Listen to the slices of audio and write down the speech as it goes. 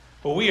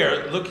Well, we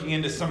are looking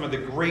into some of the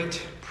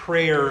great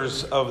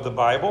prayers of the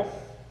Bible.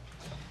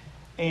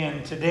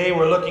 And today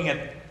we're looking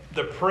at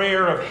the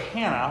prayer of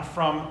Hannah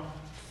from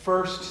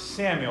 1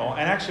 Samuel.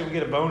 And actually we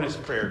get a bonus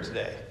prayer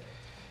today.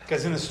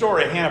 Because in the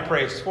story, Hannah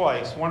prays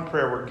twice. One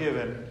prayer we're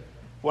given,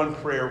 one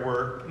prayer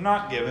we're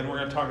not given. We're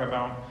going to talk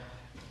about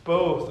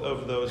both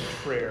of those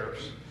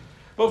prayers.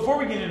 But before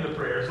we get into the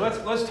prayers,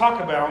 let's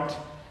talk about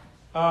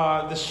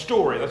the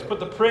story. Let's put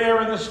the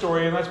prayer in the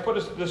story, and let's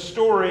put the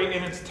story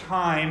in its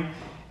time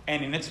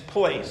and in its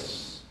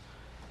place.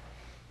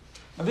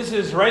 Now, this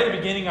is right at the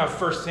beginning of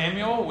 1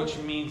 Samuel, which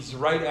means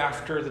right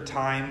after the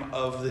time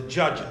of the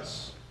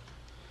Judges.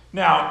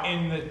 Now,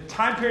 in the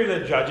time period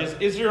of the Judges,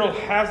 Israel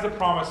has the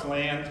promised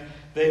land.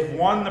 They've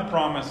won the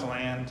promised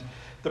land.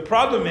 The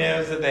problem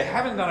is that they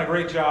haven't done a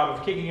great job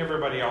of kicking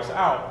everybody else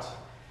out.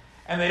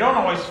 And they don't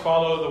always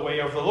follow the way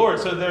of the Lord.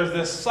 So there's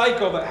this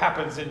cycle that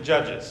happens in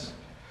Judges,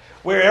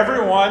 where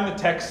everyone, the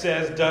text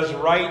says, does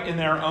right in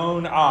their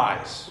own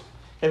eyes.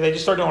 And they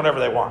just start doing whatever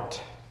they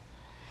want.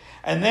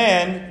 And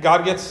then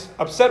God gets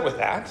upset with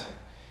that.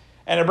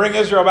 And to bring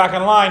Israel back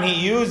in line, he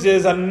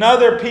uses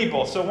another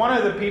people. So one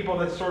of the people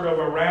that's sort of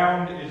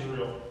around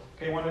Israel,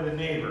 one of the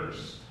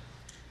neighbors.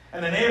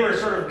 And the neighbors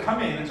sort of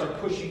come in and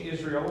start pushing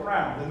Israel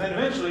around. And then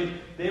eventually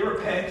they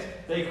repent,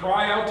 they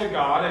cry out to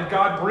God, and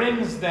God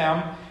brings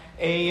them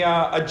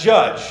a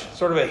judge,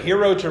 sort of a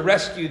hero to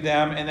rescue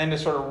them and then to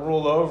sort of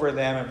rule over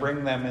them and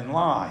bring them in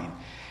line.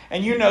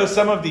 And you know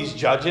some of these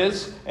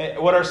judges.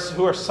 Who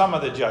are some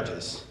of the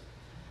judges?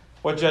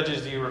 What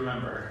judges do you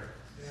remember?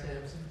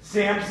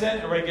 Samson.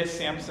 Everybody gets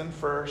Samson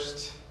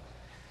first.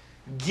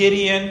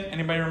 Gideon.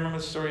 Anybody remember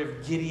the story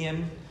of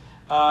Gideon?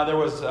 There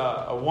was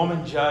a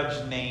woman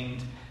judge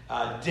named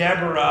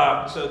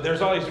Deborah. So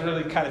there's all these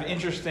really kind of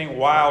interesting,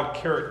 wild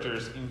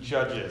characters in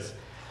Judges.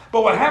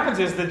 But what happens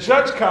is the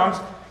judge comes.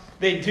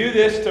 They do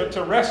this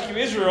to rescue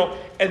Israel.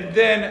 And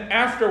then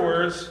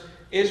afterwards,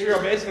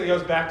 Israel basically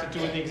goes back to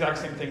doing the exact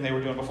same thing they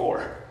were doing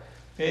before.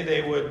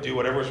 They would do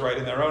whatever was right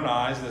in their own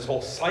eyes, and this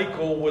whole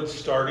cycle would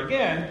start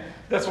again.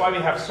 That's why we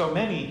have so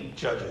many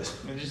judges.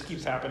 It just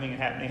keeps happening and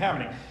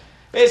happening.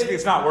 Basically,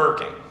 it's not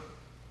working.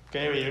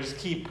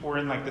 We're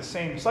in like the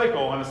same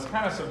cycle, and it's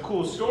kind of some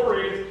cool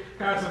stories,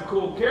 kind of some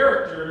cool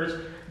characters,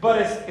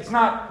 but it's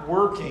not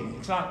working.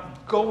 It's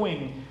not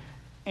going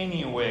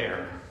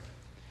anywhere.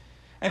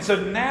 And so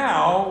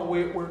now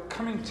we're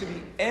coming to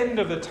the end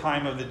of the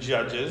time of the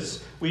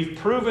Judges. We've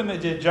proven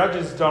that the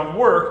Judges don't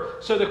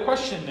work. So the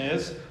question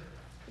is,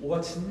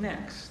 what's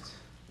next?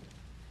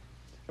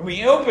 And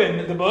we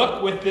open the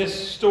book with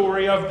this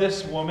story of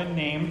this woman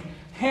named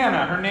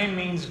Hannah. Her name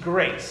means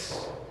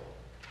grace.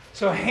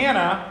 So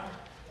Hannah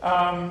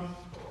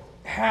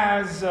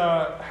has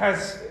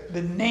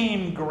the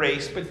name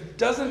Grace, but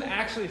doesn't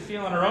actually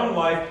feel in her own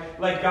life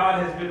like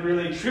God has been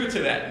really true to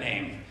that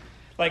name.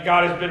 Like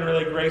God has been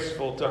really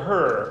graceful to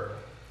her.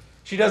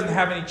 She doesn't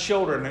have any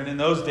children, and in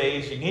those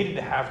days you needed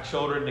to have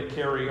children to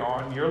carry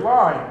on your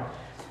line.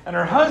 And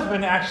her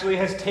husband actually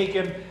has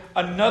taken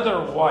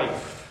another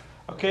wife,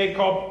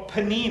 called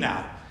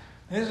Peninnah.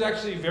 And this is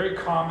actually very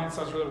common. It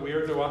sounds really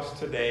weird to us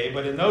today,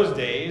 but in those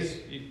days,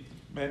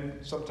 men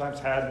sometimes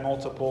had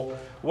multiple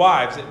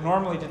wives. It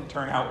normally didn't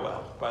turn out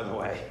well, by the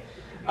way.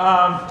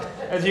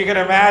 As you can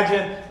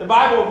imagine, the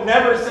Bible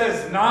never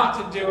says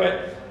not to do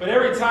it, but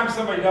every time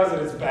somebody does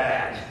it, it's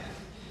bad.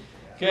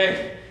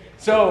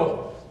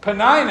 So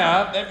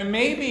Peninnah,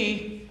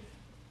 maybe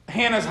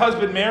Hannah's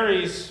husband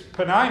marries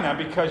Peninnah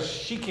because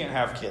she can't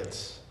have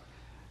kids.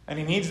 And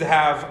he needs to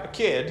have a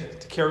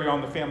kid to carry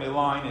on the family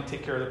line and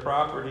take care of the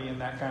property and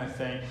that kind of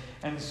thing.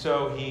 And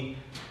so he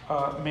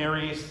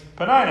marries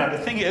Peninnah.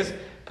 The thing is,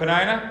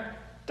 Peninnah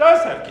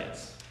does have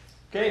kids.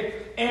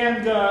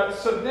 And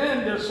so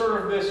then there's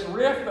sort of this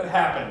rift that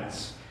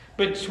happens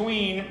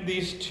between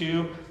these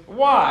two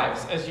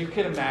wives, as you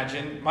can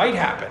imagine might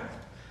happen.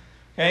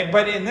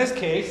 But in this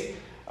case,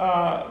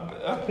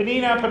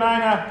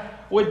 Peninnah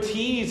would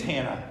tease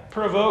Hannah,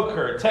 provoke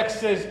her.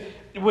 Text says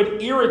it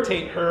would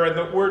irritate her, and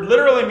the word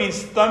literally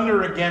means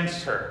thunder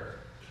against her.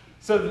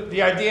 So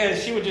the idea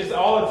is she would just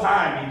all the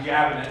time be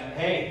jabbing it.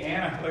 Hey,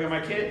 Hannah, look at my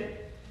kid.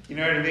 You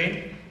know what I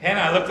mean? Hannah,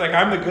 I look like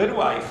I'm the good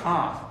wife,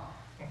 huh?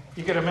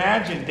 You can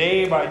imagine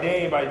day by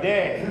day by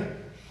day.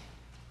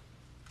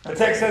 The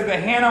text says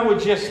that Hannah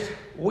would just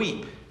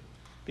weep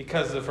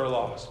because of her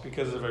loss,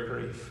 because of her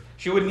grief.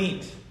 She wouldn't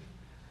eat.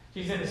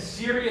 She's in a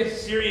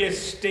serious,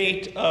 serious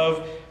state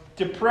of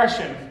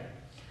depression.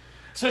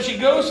 So she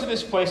goes to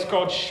this place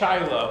called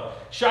Shiloh.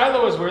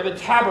 Shiloh is where the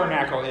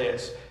tabernacle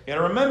is. You got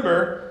to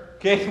remember,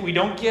 we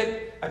don't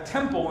get a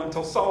temple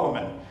until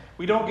Solomon.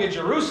 We don't get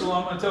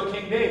Jerusalem until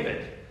King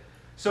David.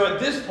 So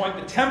at this point,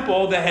 the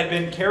temple that had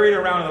been carried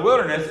around in the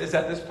wilderness is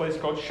at this place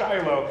called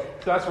Shiloh.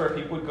 So that's where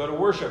people would go to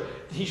worship.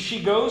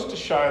 She goes to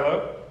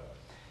Shiloh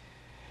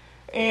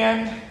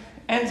and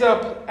ends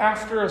up,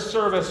 after a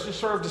service,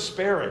 just sort of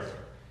despairing,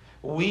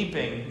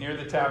 weeping near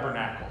the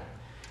tabernacle.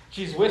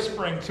 She's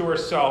whispering to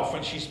herself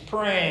and she's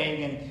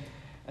praying.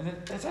 And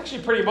it's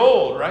actually pretty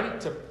bold, right?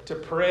 To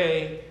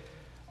pray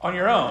on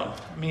your own.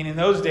 I mean, in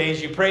those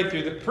days, you prayed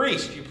through the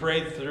priest. You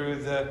prayed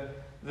through the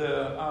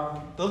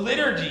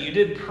liturgy. You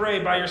did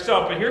pray by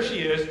yourself. But here she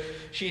is.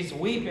 She's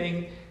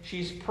weeping.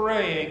 She's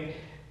praying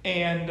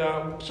and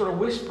sort of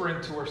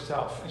whispering to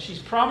herself. And she's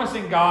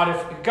promising God,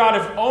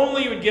 if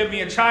only you would give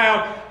me a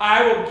child,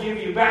 I will give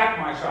you back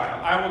my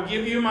child. I will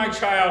give you my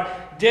child,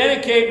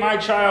 dedicate my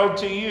child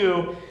to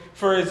you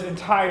for his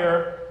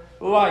entire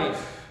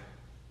life.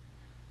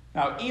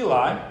 Now,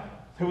 Eli,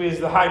 who is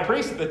the high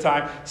priest at the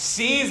time,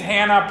 sees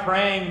Hannah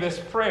praying this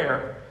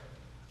prayer.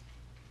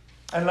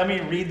 And let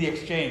me read the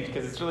exchange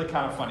because it's really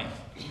kind of funny.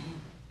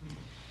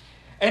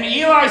 And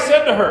Eli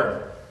said to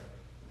her,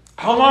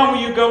 how long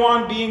will you go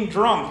on being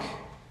drunk?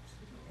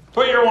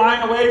 Put your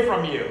wine away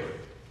from you.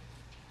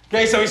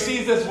 Okay, so he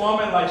sees this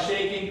woman like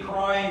shaking,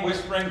 crying,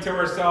 whispering to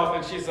herself,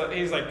 and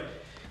he's like,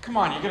 come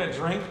on, you're going to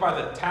drink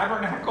by the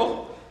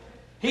tabernacle?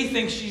 He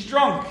thinks she's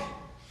drunk.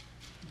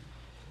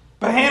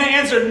 But Hannah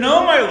answered,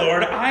 no, my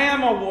lord, I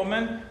am a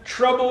woman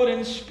troubled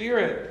in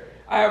spirit.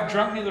 I have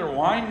drunk neither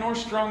wine nor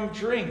strong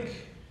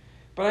drink,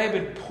 but I have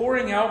been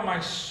pouring out my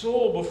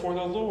soul before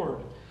the Lord.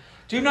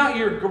 Do not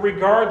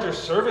regard your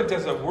servant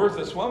as a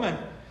worthless woman,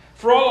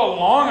 for all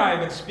along I have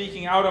been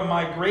speaking out of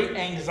my great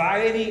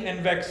anxiety and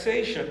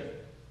vexation.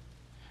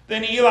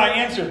 Then Eli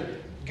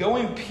answered, go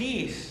in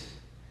peace,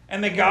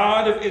 and the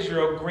God of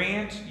Israel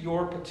grant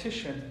your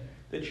petition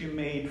that you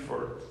made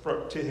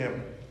to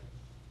him.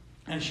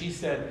 And she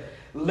said,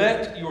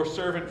 let your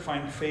servant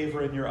find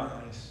favor in your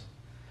eyes.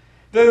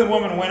 Then the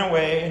woman went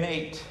away and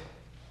ate,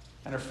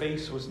 and her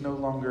face was no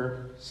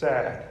longer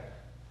sad.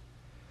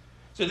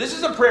 So this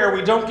is a prayer.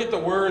 We don't get the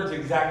words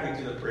exactly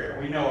to the prayer.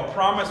 We know a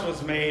promise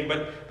was made,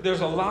 but there's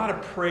a lot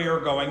of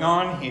prayer going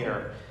on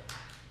here.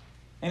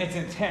 And it's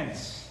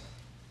intense.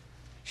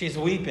 She's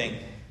weeping.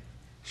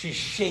 She's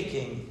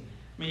shaking.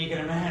 I mean, you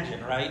can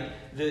imagine, right?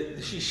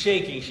 She's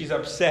shaking. She's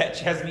upset.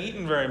 She hasn't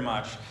eaten very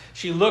much.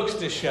 She looks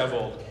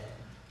disheveled.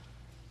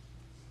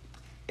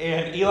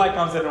 And Eli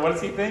comes in, and what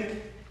does he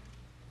think?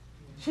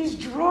 She's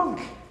drunk.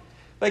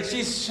 Like,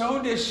 she's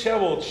so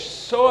disheveled,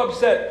 so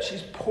upset.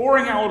 She's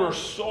pouring out her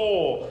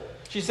soul.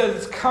 She says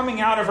it's coming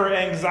out of her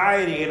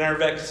anxiety and her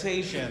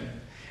vexation.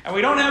 And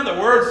we don't have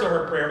the words to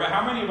her prayer, but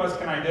how many of us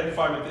can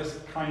identify with this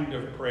kind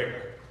of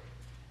prayer?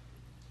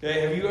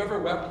 Okay, have you ever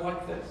wept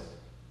like this?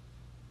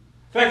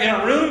 In fact, in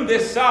a room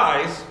this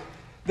size,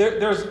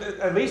 there's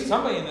at least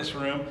somebody in this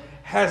room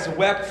has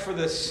wept for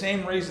the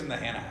same reason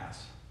that Hannah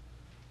has.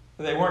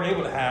 They weren't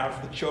able to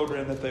have the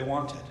children that they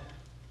wanted.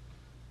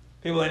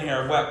 People in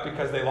here have wept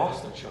because they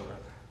lost their children.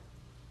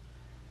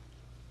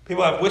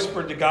 People have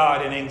whispered to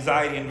God in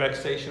anxiety and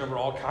vexation over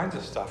all kinds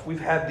of stuff.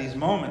 We've had these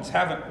moments,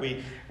 haven't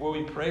we, where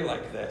we pray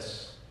like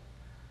this.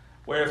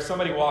 Where if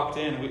somebody walked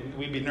in,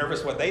 we'd be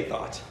nervous what they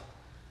thought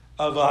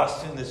of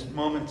us in this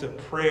moment of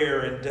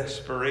prayer and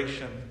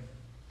desperation.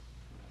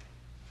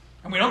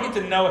 And we don't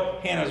get to know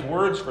Hannah's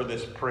words for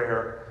this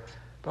prayer,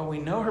 but we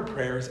know her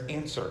prayer is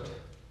answered.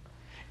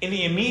 In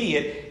the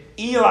immediate,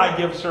 Eli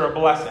gives her a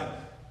blessing.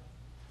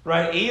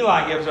 Right?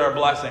 Eli gives her a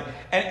blessing.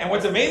 And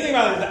what's amazing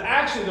about it is that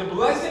actually the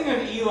blessing of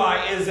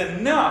Eli is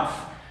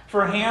enough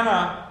for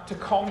Hannah to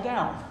calm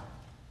down.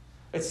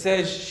 It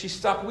says she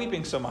stopped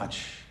weeping so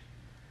much.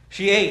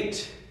 She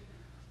ate.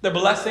 The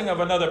blessing of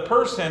another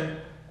person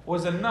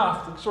was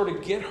enough to sort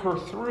of get her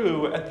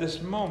through at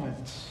this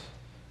moment.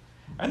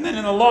 And then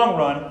in the long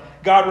run,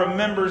 God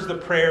remembers the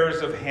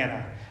prayers of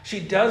Hannah. She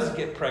does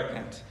get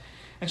pregnant.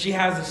 And she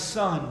has a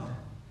son.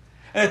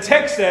 And the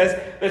text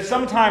says that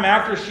sometime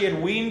after she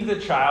had weaned the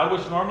child,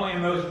 which normally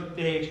in those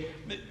days,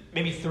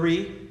 maybe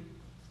 3,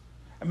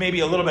 and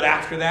maybe a little bit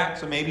after that,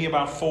 so maybe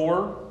about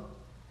 4,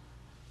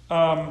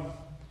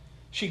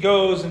 she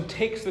goes and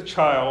takes the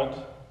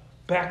child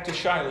back to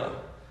Shiloh,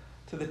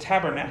 to the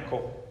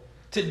tabernacle,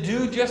 to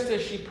do just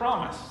as she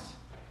promised,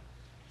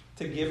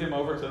 to give him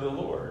over to the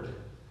Lord.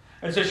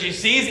 And so she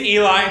sees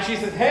Eli and she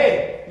says,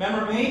 hey,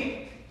 remember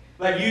me?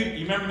 Like you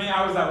remember me?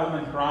 I was that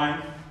woman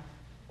crying.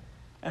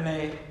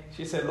 And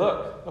she said,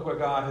 look what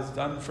God has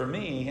done for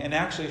me. And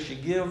actually she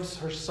gives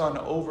her son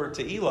over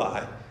to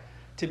Eli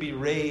to be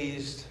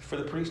raised for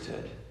the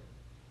priesthood.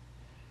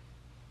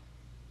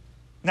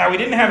 Now, we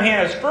didn't have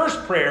Hannah's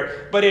first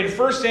prayer, but in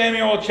 1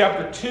 Samuel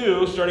chapter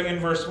 2, starting in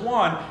verse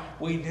 1,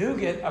 we do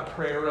get a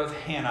prayer of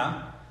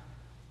Hannah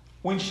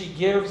when she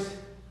gives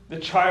the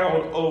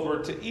child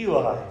over to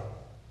Eli.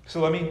 So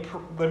let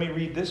me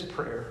read this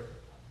prayer.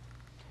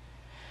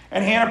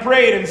 And Hannah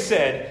prayed and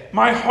said,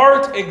 my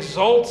heart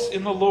exults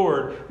in the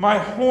Lord. My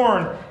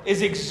horn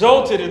is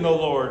exalted in the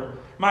Lord.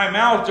 My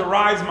mouth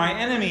derides my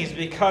enemies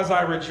because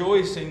I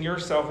rejoice in your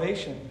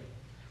salvation.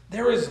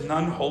 There is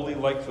none holy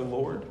like the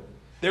Lord.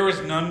 There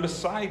is none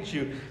beside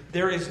you.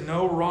 There is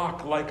no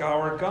rock like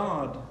our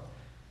God.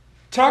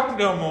 Talk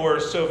no more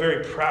so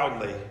very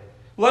proudly.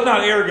 Let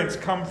not arrogance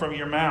come from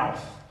your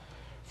mouth.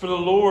 For the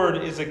Lord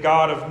is a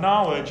God of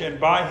knowledge, and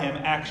by him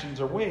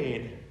actions are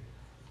weighed.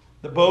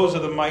 The bows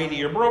of the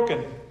mighty are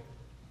broken,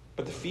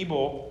 but the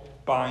feeble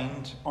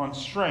bind on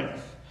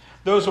strength.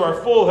 Those who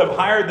are full have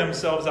hired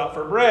themselves out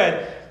for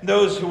bread.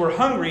 Those who are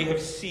hungry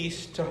have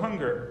ceased to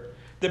hunger.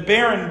 The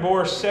barren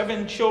bore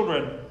 7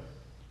 children,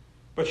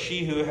 but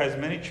she who has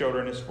many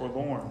children is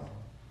forlorn.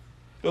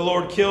 The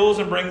Lord kills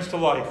and brings to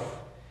life.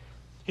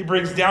 He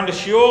brings down to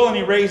Sheol and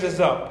he raises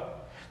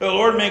up. The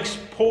Lord makes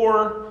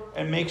poor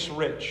and makes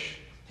rich.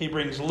 He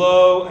brings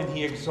low and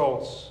he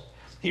exalts.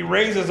 He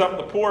raises up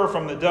the poor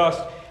from the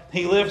dust.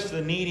 He lifts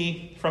the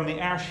needy from the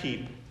ash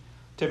heap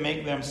to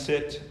make them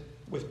sit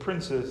with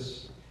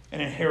princes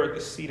and inherit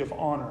the seat of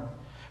honor.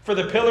 For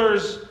the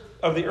pillars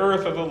of the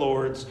earth are the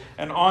Lord's,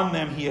 and on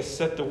them he has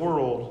set the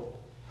world.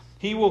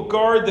 He will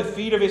guard the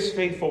feet of his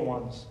faithful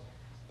ones,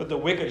 but the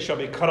wicked shall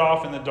be cut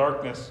off in the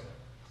darkness.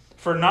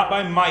 For not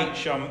by might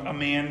shall a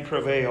man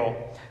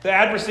prevail. The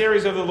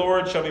adversaries of the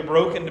Lord shall be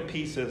broken to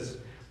pieces.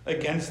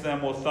 Against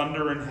them will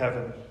thunder in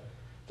heaven.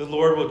 The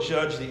Lord will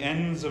judge the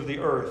ends of the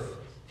earth.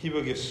 He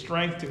will give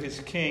strength to his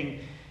king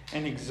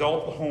and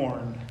exalt the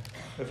horn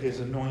of his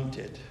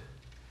anointed.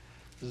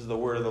 This is the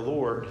word of the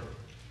Lord.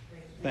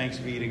 Thanks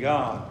be to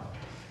God.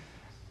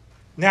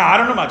 Now, I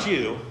don't know about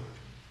you,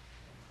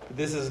 but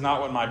this is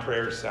not what my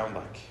prayers sound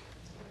like.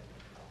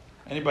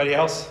 Anybody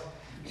else?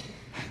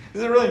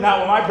 This is really not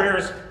what my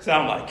prayers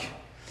sound like.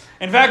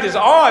 In fact, it's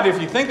odd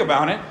if you think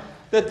about it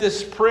that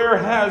this prayer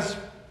has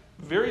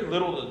very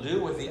little to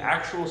do with the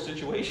actual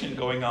situation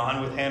going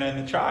on with Hannah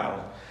and the child.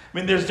 I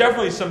mean, there's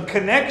definitely some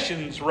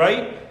connections,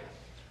 right,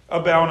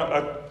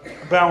 about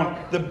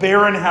the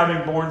barren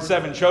having born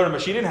 7 children,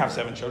 but she didn't have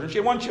 7 children. She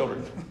had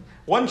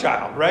 1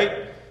 child,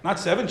 right? Not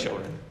 7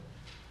 children.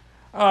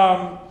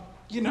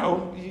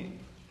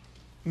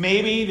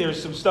 Maybe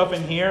there's some stuff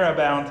in here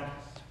about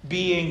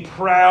being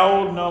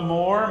proud no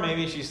more.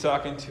 Maybe she's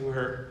talking to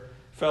her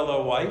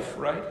fellow wife,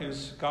 right,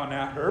 who's gone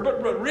at her.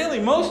 But really,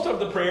 most of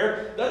the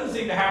prayer doesn't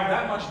seem to have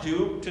that much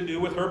to do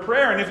with her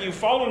prayer. And if you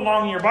followed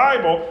along your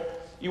Bible,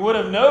 you would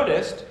have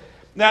noticed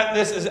that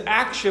this is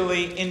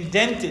actually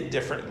indented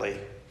differently.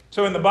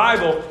 So in the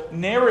Bible,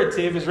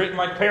 narrative is written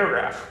like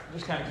paragraph. It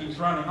just kind of keeps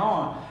running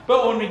on.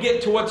 But when we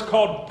get to what's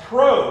called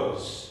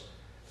prose,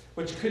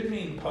 which could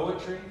mean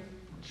poetry,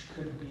 which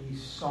could be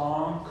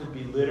song, could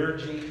be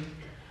liturgy.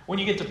 When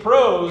you get to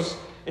prose,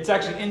 it's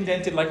actually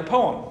indented like a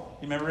poem.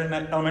 You remember in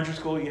that elementary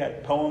school you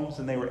had poems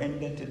and they were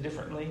indented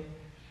differently?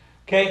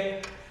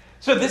 Okay?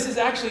 So this is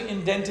actually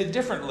indented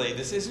differently.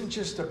 This isn't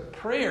just a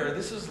prayer.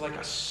 This is like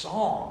a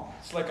song.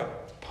 It's like a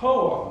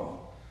poem.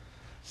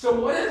 So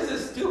what is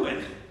this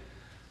doing?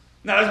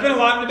 Now, there's been a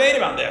lot of debate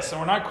about this,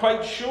 and we're not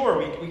quite sure.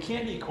 We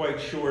can't be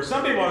quite sure.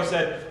 Some people have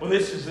said, well,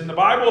 this is in the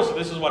Bible, so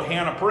this is what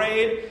Hannah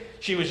prayed.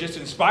 She was just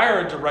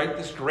inspired to write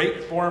this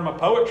great form of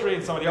poetry,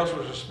 and somebody else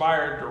was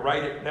inspired to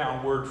write it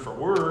down word for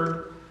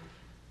word.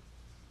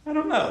 I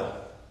don't know.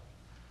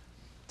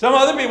 Some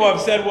other people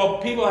have said,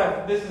 well,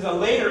 this is a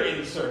later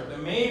insert.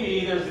 That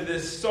maybe there's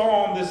this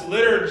psalm, this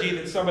liturgy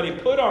that somebody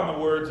put on the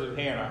words of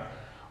Hannah,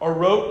 or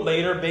wrote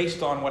later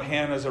based on what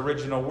Hannah's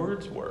original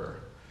words were.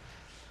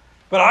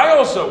 But I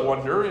also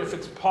wonder if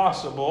it's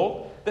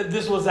possible that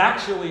this was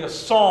actually a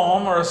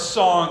psalm or a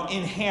song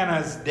in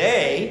Hannah's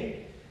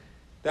day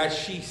that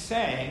she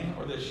sang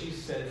or that she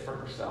said for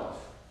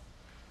herself.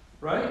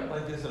 Right?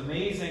 Like this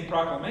amazing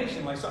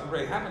proclamation, like something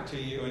great happened to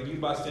you and you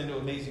bust into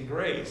amazing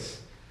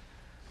grace.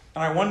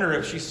 And I wonder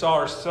if she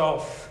saw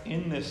herself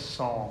in this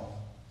psalm.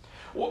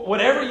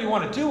 Whatever you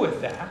want to do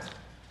with that,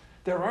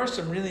 there are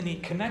some really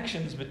neat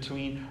connections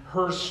between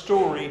her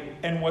story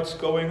and what's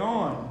going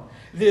on.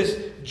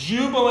 This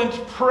jubilant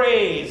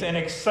praise and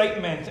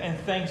excitement and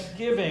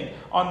thanksgiving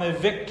on the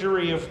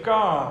victory of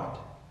God.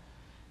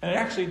 And it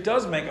actually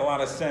does make a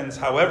lot of sense,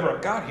 however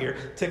it got here,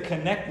 to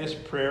connect this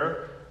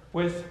prayer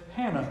with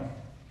Hannah.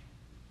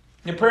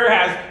 The prayer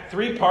has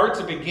 3 parts,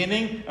 a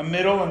beginning, a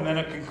middle, and then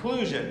a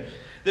conclusion.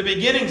 The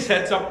beginning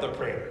sets up the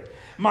prayer.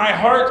 My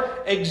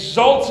heart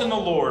exalts in the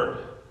Lord.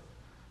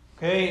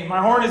 Okay, my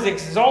heart is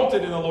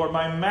exalted in the Lord.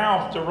 My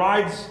mouth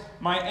derides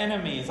my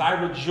enemies. I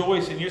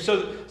rejoice in you.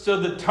 So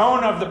the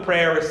tone of the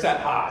prayer is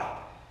set high.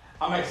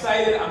 I'm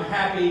excited. I'm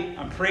happy.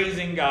 I'm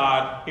praising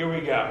God. Here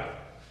we go.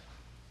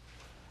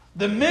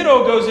 The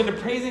middle goes into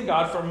praising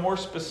God for more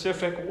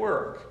specific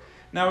work.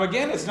 Now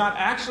again, it's not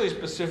actually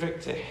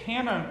specific to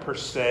Hannah per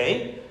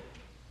se,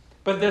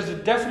 but there's a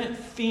definite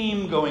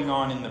theme going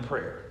on in the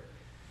prayer.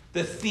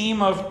 The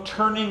theme of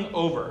turning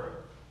over,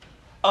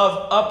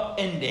 of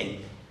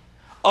upending,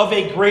 of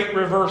a great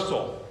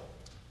reversal.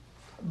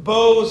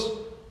 Bows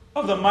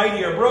of the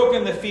mighty are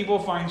broken, the feeble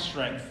find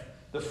strength.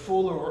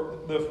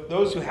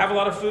 Those who have a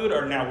lot of food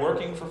are now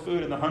working for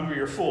food, and the hungry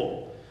are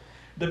full.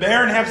 The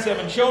barren have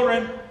 7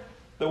 children.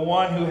 The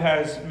one who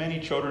has many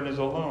children is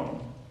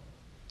alone.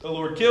 The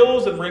Lord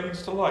kills and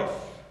brings to life.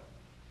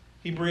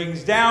 He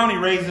brings down, he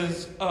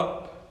raises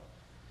up.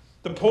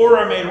 The poor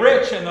are made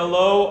rich, and the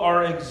low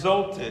are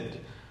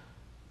exalted.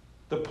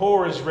 The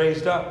poor is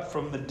raised up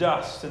from the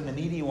dust, and the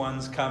needy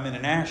ones come in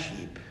an ash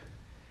heap.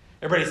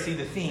 Everybody see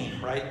the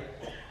theme, right?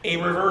 A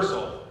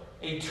reversal,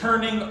 a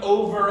turning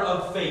over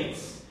of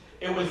fates.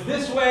 It was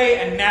this way,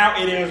 and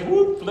now it is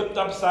flipped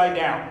upside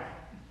down.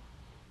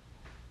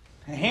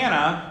 And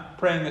Hannah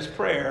praying this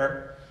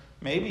prayer,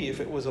 maybe if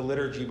it was a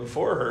liturgy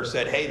before her,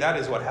 said, hey, that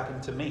is what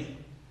happened to me.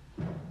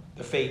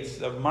 The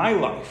fates of my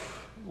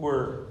life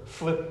were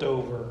flipped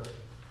over.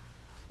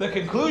 The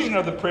conclusion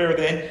of the prayer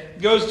then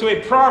goes to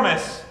a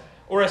promise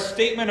or a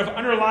statement of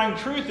underlying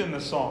truth in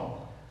the psalm.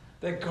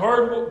 That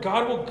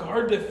God will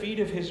guard the feet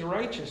of his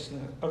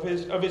righteousness, of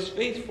his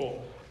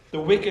faithful.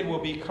 The wicked will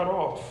be cut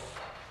off.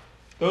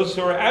 Those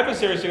who are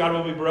adversaries to God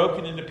will be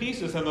broken into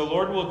pieces, and the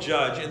Lord will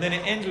judge. And then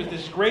it ends with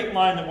this great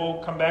line that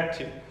we'll come back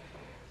to.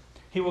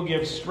 He will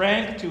give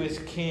strength to his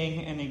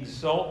king and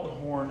exalt the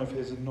horn of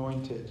his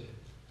anointed.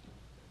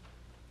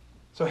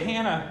 So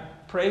Hannah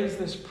prays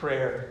this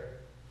prayer,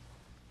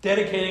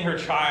 dedicating her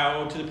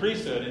child to the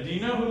priesthood. And do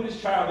you know who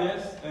this child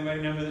is?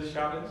 Anybody know who this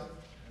child is?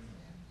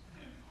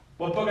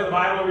 What book of the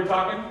Bible are we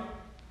talking?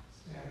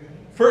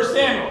 1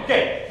 Samuel.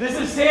 Okay, this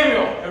is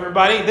Samuel,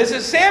 everybody. This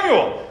is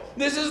Samuel.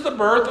 This is the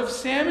birth of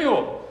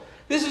Samuel.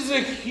 This is a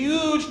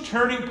huge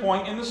turning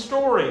point in the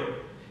story.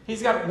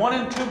 He's got 1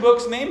 and 2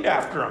 books named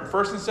after him,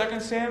 1 and 2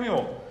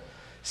 Samuel.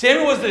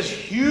 Samuel was this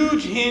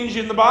huge hinge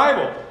in the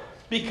Bible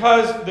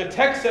because the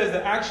text says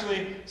that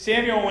actually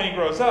Samuel, when he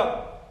grows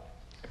up,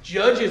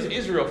 judges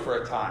Israel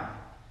for a time.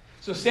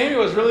 So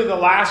Samuel is really the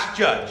last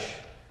judge.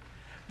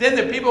 Then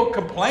the people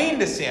complained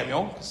to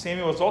Samuel, because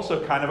Samuel was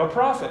also kind of a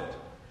prophet.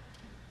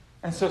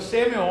 And so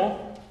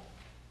Samuel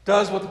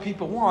does what the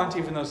people want,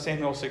 even though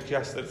Samuel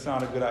suggests that it's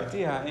not a good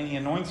idea, and he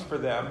anoints for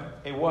them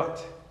a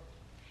what?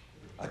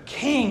 A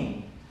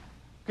king.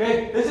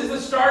 Okay, this is the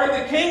start of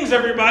the kings,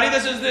 everybody.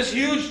 This is this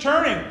huge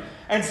turning.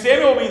 And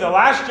Samuel will be the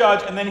last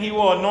judge, and then he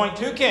will anoint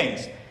 2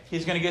 kings.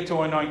 He's going to get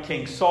to anoint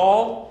King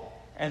Saul,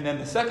 and then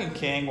the second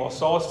king, while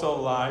Saul is still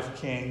alive,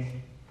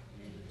 King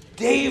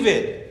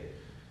David.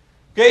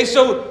 Okay,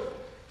 so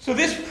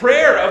this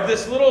prayer of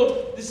this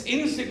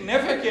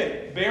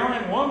insignificant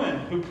barren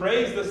woman who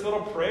prays this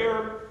little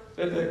prayer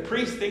that the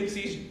priest thinks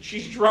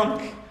she's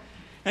drunk.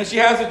 And she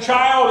has a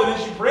child, and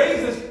then she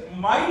prays this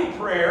mighty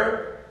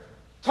prayer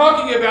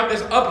talking about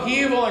this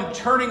upheaval and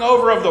turning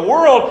over of the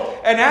world.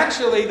 And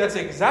actually, that's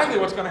exactly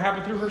what's going to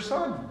happen through her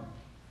son.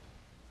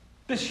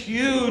 This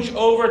huge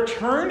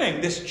overturning,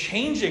 this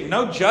changing.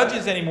 No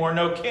judges anymore,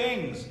 no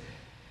kings.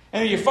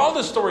 And you follow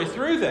the story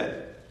through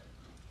then.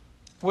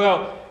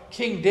 Well,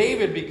 King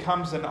David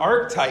becomes an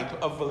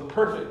archetype of the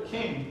perfect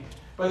king.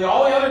 But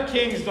all the other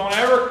kings don't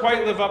ever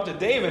quite live up to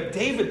David.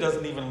 David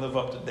doesn't even live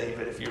up to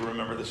David, if you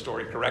remember the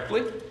story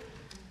correctly.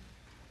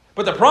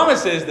 But the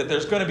promise is that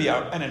there's going to be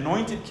an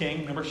anointed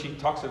king. Remember, she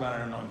talks about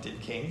an anointed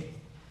king.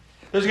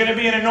 There's going to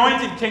be an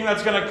anointed king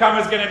that's going to come,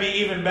 is going to be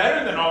even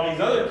better than all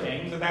these other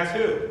kings. And that's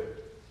who?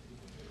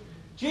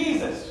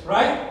 Jesus,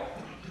 right?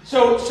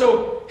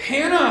 So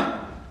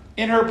Hannah,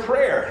 in her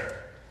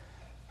prayer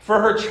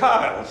for her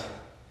child,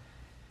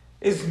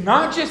 is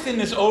not just in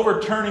this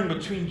overturning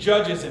between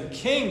judges and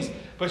kings,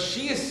 but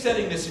she is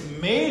setting this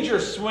major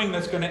swing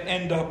that's going to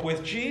end up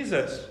with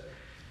Jesus.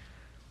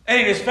 And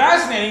it is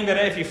fascinating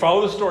that if you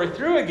follow the story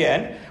through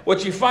again,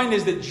 what you find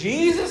is that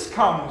Jesus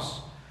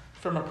comes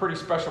from a pretty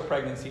special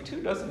pregnancy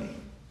too, doesn't he?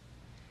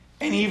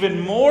 An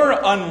even more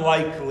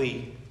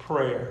unlikely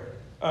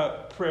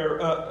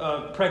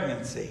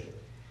pregnancy.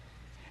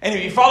 And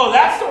if you follow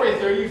that story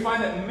through, you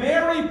find that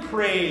Mary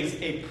prays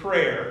a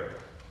prayer.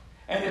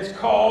 And it's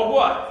called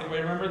what?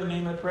 Anybody remember the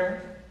name of the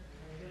prayer?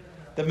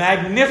 The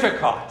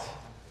Magnificat.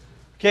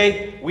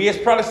 Okay, we as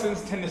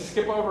Protestants tend to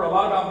skip over a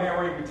lot about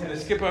Mary. We tend to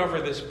skip over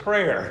this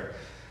prayer.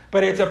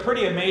 But it's a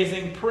pretty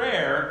amazing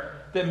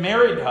prayer that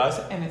Mary does.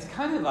 And it's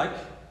kind of like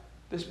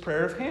this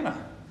prayer of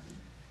Hannah.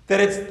 That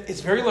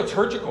it's very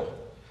liturgical.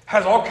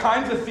 Has all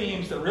kinds of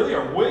themes that really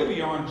are way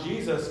beyond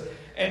Jesus.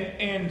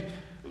 And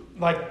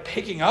like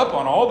picking up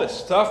on all this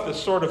stuff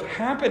that's sort of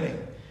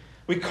happening.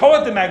 We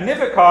call it the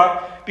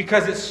Magnificat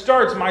because it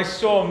starts, my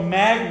soul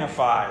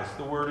magnifies.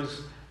 The word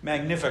is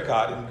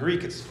Magnificat. In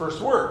Greek, it's the first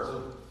word.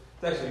 So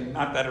it's actually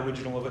not that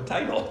original of a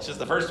title. It's just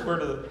the first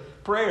word of the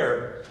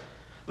prayer.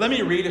 Let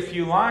me read a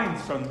few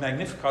lines from the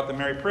Magnificat that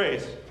Mary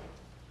prays.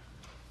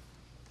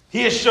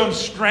 He has shown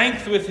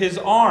strength with his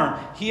arm.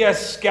 He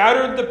has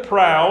scattered the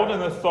proud in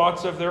the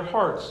thoughts of their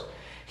hearts.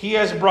 He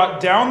has brought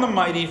down the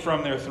mighty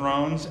from their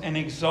thrones and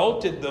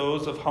exalted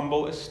those of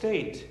humble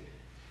estate.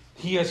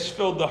 He has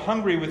filled the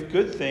hungry with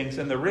good things,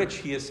 and the rich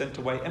he has sent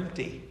away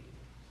empty.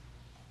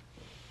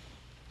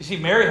 You see,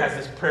 Mary has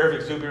this prayer of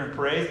exuberant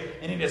praise,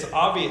 and it is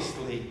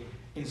obviously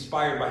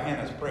inspired by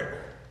Hannah's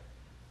prayer.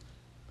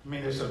 I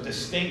mean, there's some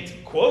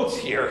distinct quotes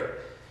here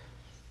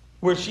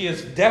where she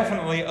is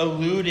definitely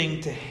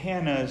alluding to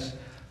Hannah's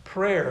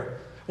prayer.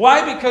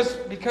 Why?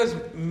 Because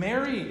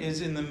Mary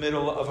is in the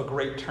middle of a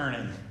great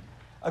turning,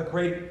 a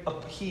great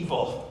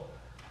upheaval,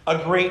 a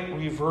great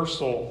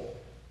reversal.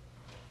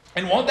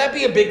 And won't that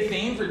be a big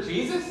theme for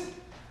Jesus?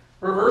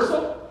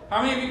 Reversal?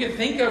 How many of you can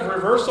think of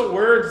reversal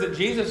words that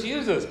Jesus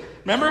uses?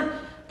 Remember,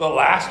 the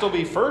last will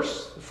be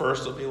first, the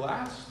first will be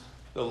last,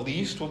 the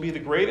least will be the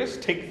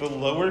greatest, take the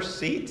lower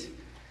seat.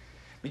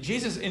 I mean,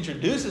 Jesus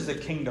introduces a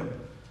kingdom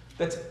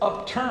that's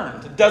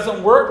upturned. It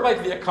doesn't work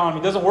like the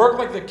economy, it doesn't work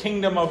like the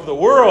kingdom of the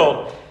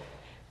world.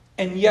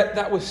 And yet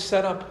that was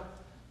set up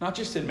Not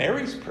just in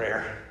Mary's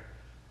prayer,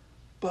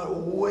 but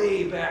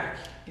way back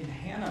in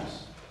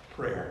Hannah's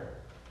prayer.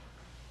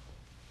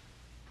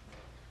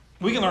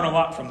 We can learn a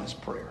lot from this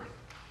prayer.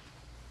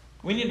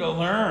 We need to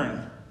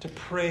learn to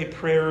pray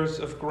prayers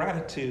of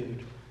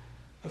gratitude,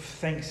 of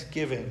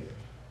thanksgiving.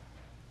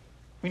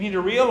 We need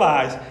to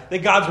realize that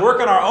God's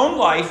work in our own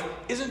life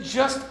isn't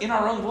just in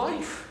our own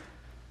life.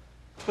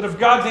 But if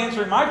God's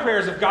answering my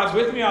prayers, if God's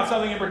with me on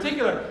something in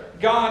particular,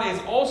 God is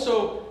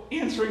also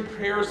answering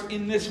prayers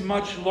in this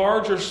much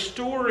larger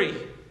story.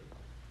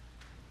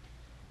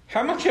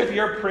 How much of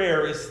your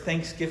prayer is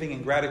thanksgiving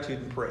and gratitude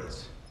and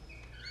praise?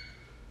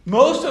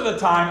 Most of the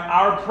time,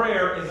 our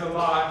prayer is a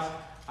lot,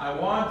 I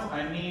want,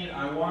 I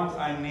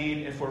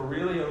need. If we're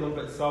really a little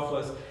bit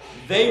selfless,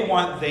 they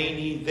want, they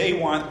need, they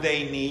want,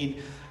 they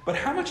need. But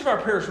how much of our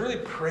prayer is really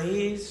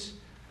praise,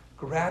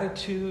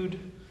 gratitude,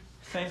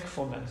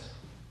 thankfulness?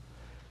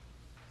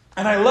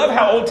 And I love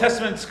how Old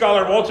Testament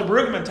scholar Walter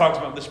Brueggemann talks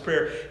about this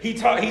prayer. He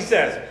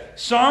says,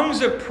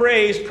 songs of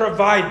praise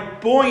provide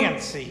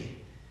buoyancy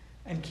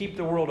and keep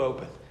the world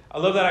open. I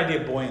love that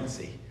idea of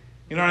buoyancy.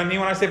 You know what I mean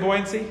when I say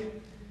buoyancy?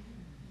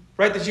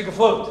 Right, that you can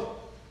float.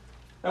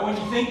 That when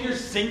you think you're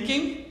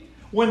sinking,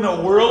 when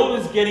the world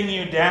is getting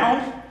you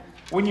down,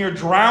 when you're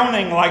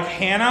drowning like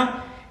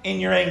Hannah in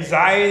your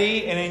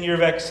anxiety and in your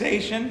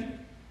vexation,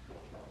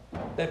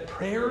 that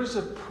prayers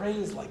of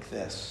praise like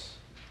this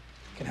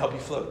can help you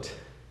float,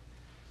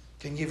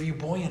 can give you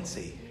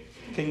buoyancy,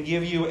 can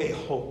give you a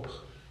hope.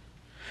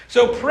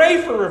 So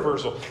pray for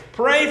reversal,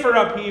 pray for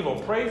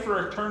upheaval, pray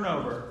for a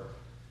turnover.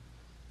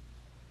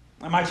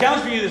 And my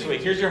challenge for you this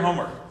week, here's your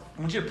homework. I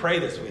want you to pray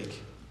this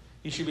week.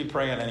 You should be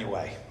praying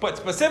anyway. But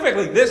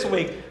specifically this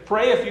week,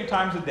 pray a few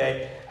times a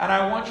day. And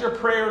I want your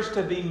prayers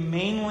to be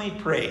mainly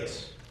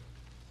praise.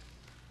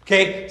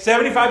 Okay,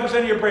 75%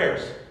 of your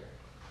prayers,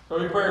 or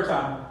your prayer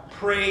time,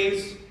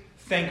 praise,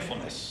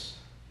 thankfulness.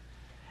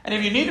 And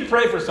if you need to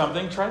pray for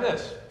something, try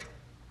this.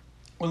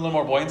 With a little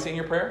more buoyancy in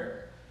your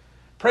prayer,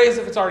 pray as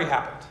if it's already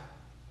happened.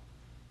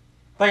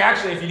 Like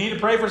actually, if you need to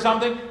pray for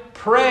something,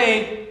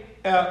 pray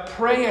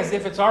as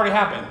if it's already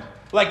happened.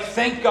 Like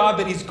thank God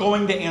that He's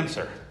going to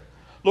answer.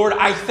 Lord,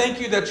 I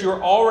thank you that you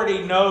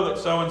already know that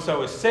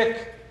so-and-so is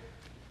sick,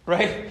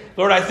 right?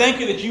 Lord, I thank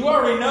you that you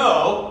already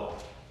know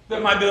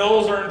that my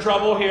bills are in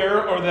trouble here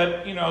or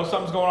that,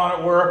 something's going on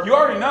at work. You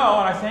already know,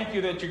 and I thank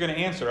you that you're going to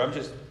answer.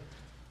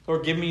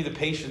 Lord, give me the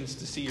patience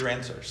to see your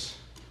answers.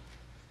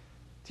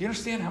 Do you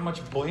understand how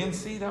much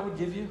buoyancy that would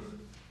give you?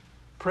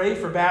 Pray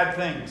for bad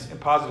things in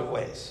positive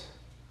ways.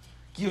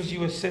 Gives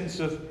you a sense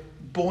of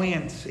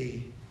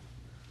buoyancy.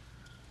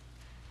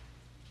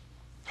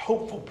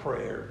 Hopeful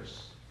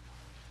prayers.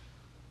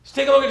 Just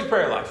take a look at your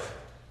prayer life.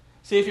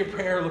 See if your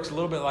prayer looks a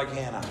little bit like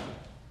Hannah.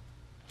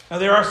 Now,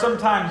 there are some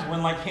times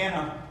when, like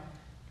Hannah,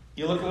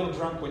 you look a little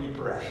drunk when you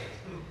pray.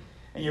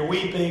 And you're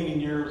weeping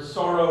and you're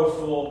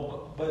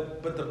sorrowful.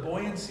 But the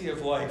buoyancy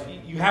of life,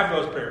 you have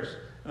those prayers.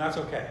 And that's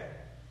okay.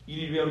 You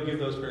need to be able to give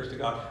those prayers to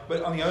God.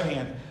 But on the other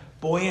hand,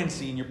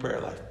 buoyancy in your prayer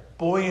life,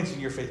 buoyancy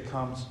in your faith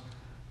comes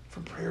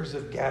from prayers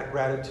of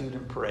gratitude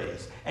and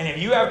praise. And if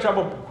you have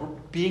trouble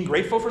being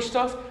grateful for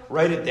stuff,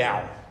 write it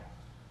down.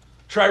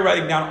 Try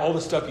writing down all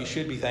the stuff you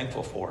should be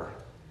thankful for,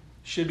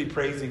 should be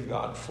praising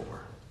God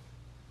for.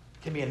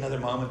 Give me another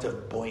moment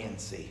of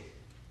buoyancy.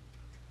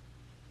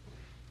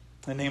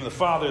 In the name of the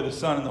Father, the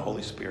Son, and the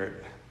Holy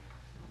Spirit.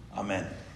 Amen.